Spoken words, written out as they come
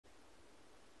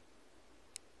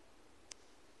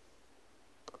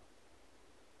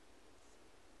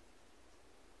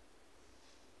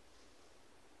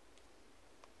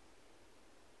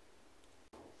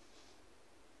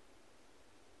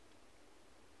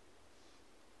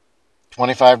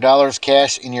$25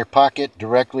 cash in your pocket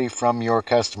directly from your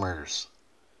customers.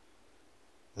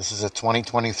 This is a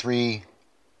 2023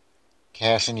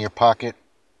 cash in your pocket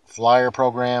flyer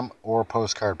program or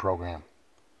postcard program.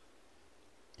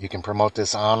 You can promote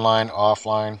this online,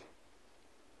 offline,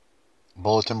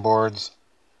 bulletin boards,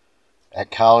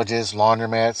 at colleges,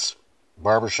 laundromats,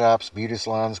 barbershops, beauty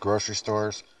salons, grocery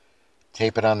stores.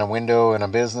 Tape it on the window in a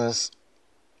business.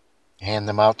 Hand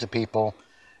them out to people.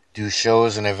 Do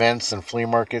shows and events and flea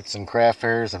markets and craft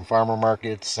fairs and farmer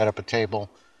markets. Set up a table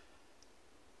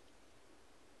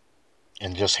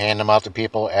and just hand them out to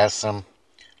people. Ask them,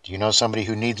 do you know somebody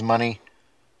who needs money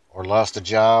or lost a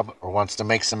job or wants to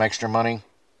make some extra money?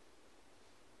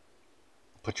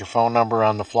 Put your phone number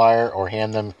on the flyer or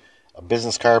hand them a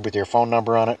business card with your phone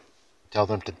number on it. Tell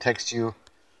them to text you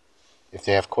if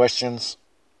they have questions.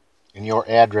 And your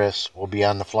address will be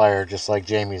on the flyer just like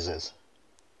Jamie's is.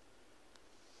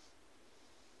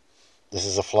 This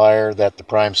is a flyer that the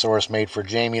Prime Source made for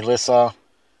Jamie Lissaw.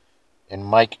 And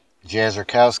Mike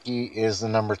Jazerkowski is the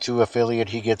number 2 affiliate.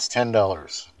 He gets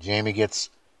 $10. Jamie gets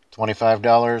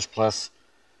 $25, plus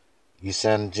you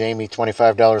send Jamie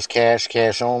 $25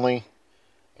 cash only,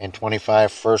 and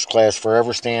 25 first class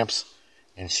forever stamps.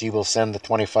 And she will send the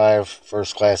 25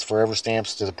 first class forever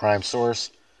stamps to the Prime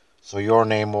Source. So your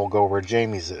name will go where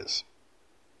Jamie's is.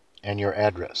 And your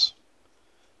address.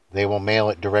 They will mail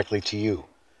it directly to you.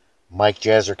 Mike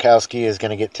Jazerkowski is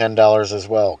going to get $10 as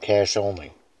well, cash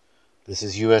only. This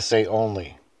is USA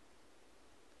only.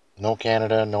 No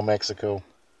Canada, no Mexico.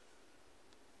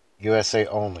 USA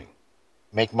only.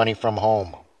 Make money from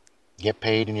home. Get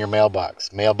paid in your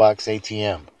mailbox. Mailbox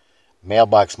ATM.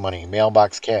 Mailbox money.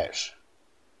 Mailbox cash.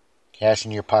 Cash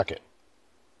in your pocket.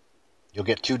 You'll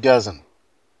get 2 dozen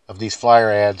of these flyer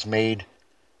ads made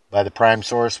by the Prime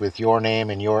Source with your name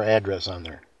and your address on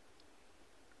there.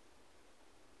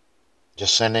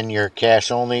 Just send in your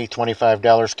cash only,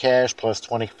 $25 cash plus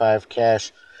 25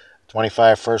 cash,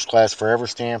 25 first class forever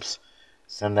stamps.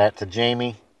 Send that to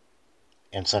Jamie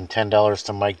and send $10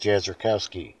 to Mike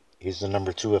Jazerkowski. He's the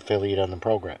number 2 affiliate on the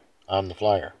program, on the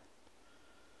flyer.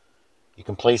 You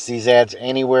can place these ads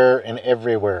anywhere and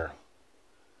everywhere.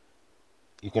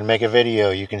 You can make a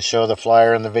video. You can show the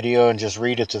flyer in the video and just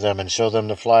read it to them and show them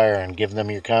the flyer and give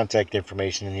them your contact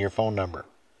information and your phone number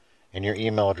and your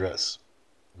email address.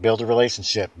 Build a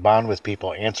relationship, bond with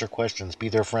people, answer questions, be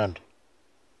their friend.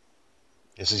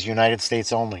 This is United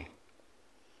States only.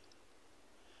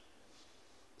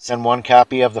 Send 1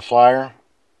 copy of the flyer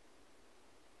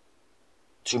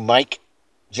to Mike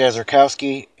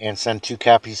Jazerkowski and send 2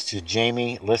 copies to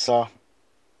Jamie Lissaw.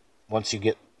 Once you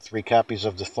get 3 copies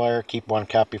of the flyer, keep 1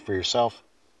 copy for yourself.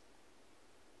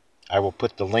 I will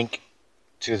put the link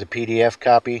to the PDF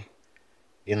copy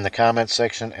in the comments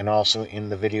section and also in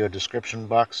the video description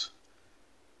box.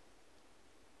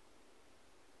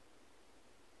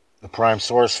 The Prime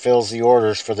Source fills the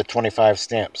orders for the 25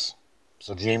 stamps.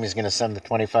 So Jamie's going to send the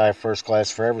 25 first class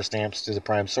forever stamps to the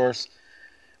Prime Source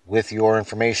with your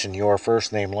information, your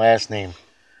first name, last name,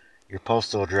 your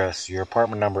postal address, your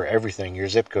apartment number, everything, your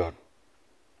zip code,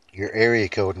 your area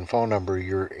code and phone number,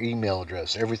 your email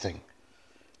address, everything.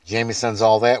 Jamie sends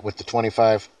all that with the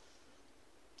 25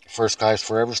 first class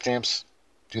forever stamps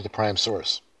to the Prime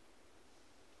Source.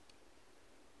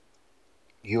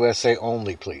 USA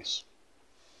only, please.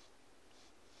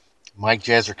 Mike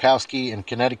Jazerkowski in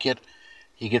Connecticut,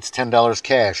 he gets $10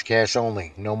 cash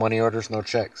only. No money orders, no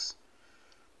checks.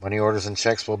 Money orders and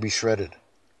checks will be shredded.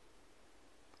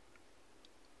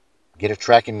 Get a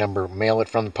tracking number, mail it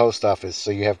from the post office so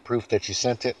you have proof that you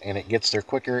sent it and it gets there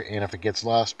quicker, and if it gets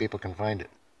lost, people can find it.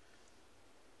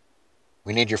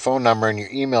 We need your phone number and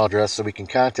your email address so we can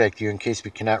contact you in case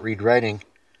we cannot read writing.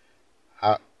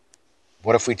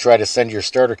 What if we try to send your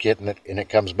starter kit and it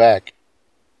comes back?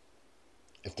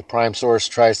 If the Prime Source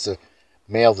tries to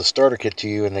mail the starter kit to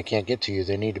you and they can't get to you,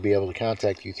 they need to be able to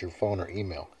contact you through phone or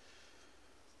email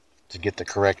to get the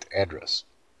correct address.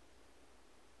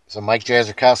 So Mike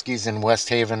Jazerkowski's in West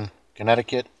Haven,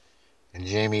 Connecticut, and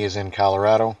Jamie is in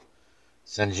Colorado.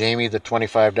 Send Jamie the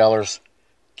 $25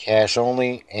 cash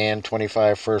only and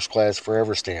 25 first class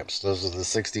forever stamps. Those are the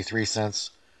 63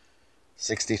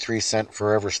 cent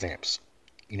forever stamps.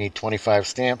 You need 25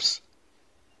 stamps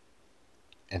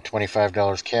and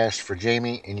 $25 cash for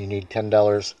Jamie, and you need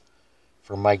 $10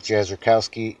 for Mike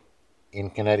Jazerkowski in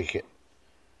Connecticut.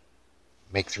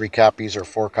 Make 3 copies or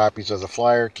 4 copies of the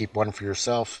flyer. Keep 1 for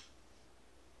yourself.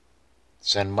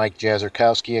 Send Mike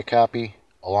Jazerkowski a copy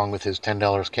along with his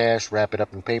 $10 cash. Wrap it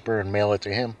up in paper and mail it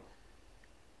to him.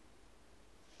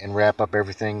 And wrap up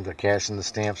everything, the cash and the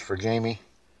stamps for Jamie.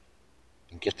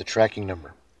 And get the tracking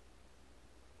number.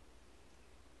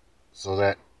 so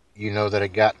that you know that it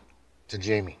got to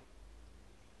Jamie.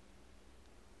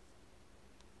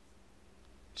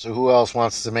 So who else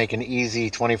wants to make an easy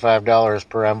 $25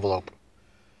 per envelope?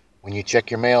 When you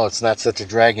check your mail, it's not such a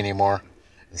drag anymore.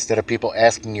 Instead of people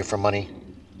asking you for money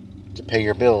to pay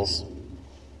your bills,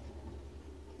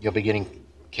 you'll be getting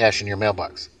cash in your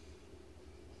mailbox.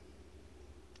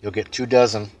 You'll get 2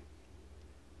 dozen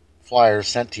flyers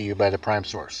sent to you by the prime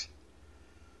source.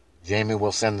 Jamie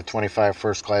will send the 25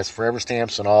 first class forever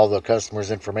stamps and all the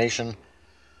customers' information,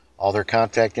 all their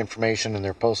contact information and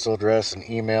their postal address and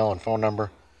email and phone number,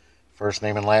 first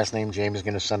name and last name. Jamie's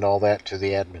going to send all that to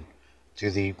the admin, to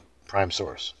the prime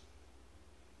source.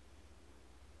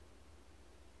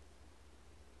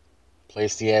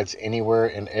 Place the ads anywhere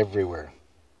and everywhere.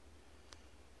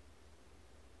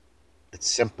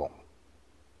 It's simple.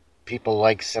 People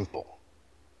like simple.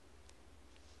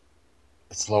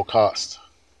 It's low cost.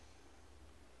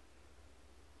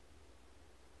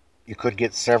 You could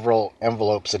get several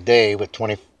envelopes a day with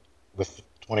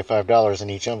 $25 in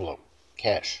each envelope,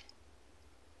 cash.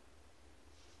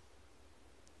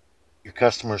 Your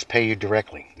customers pay you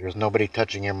directly. There's nobody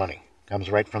touching your money. It comes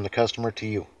right from the customer to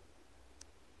you.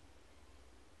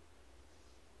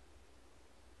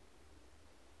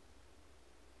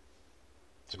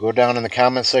 So go down in the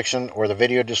comment section or the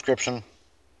video description.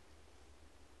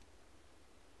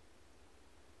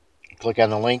 Click on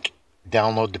the link,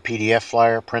 download the PDF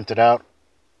flyer, print it out,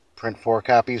 print 4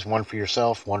 copies, 1 for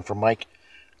yourself, 1 for Mike,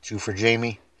 2 for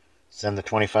Jamie. Send the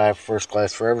 25 first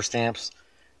class forever stamps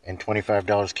and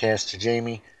 $25 cash to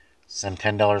Jamie. Send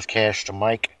 $10 cash to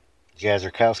Mike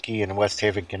Jazerkowski in West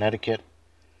Haven, Connecticut,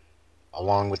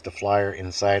 along with the flyer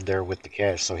inside there with the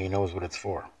cash, so he knows what it's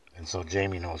for, and so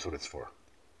Jamie knows what it's for.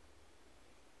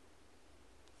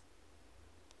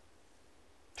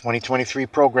 2023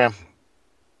 program.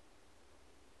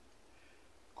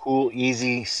 Cool,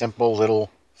 easy, simple little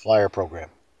flyer program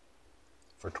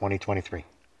for 2023.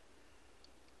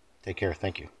 Take care.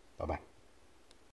 Thank you. Bye-bye.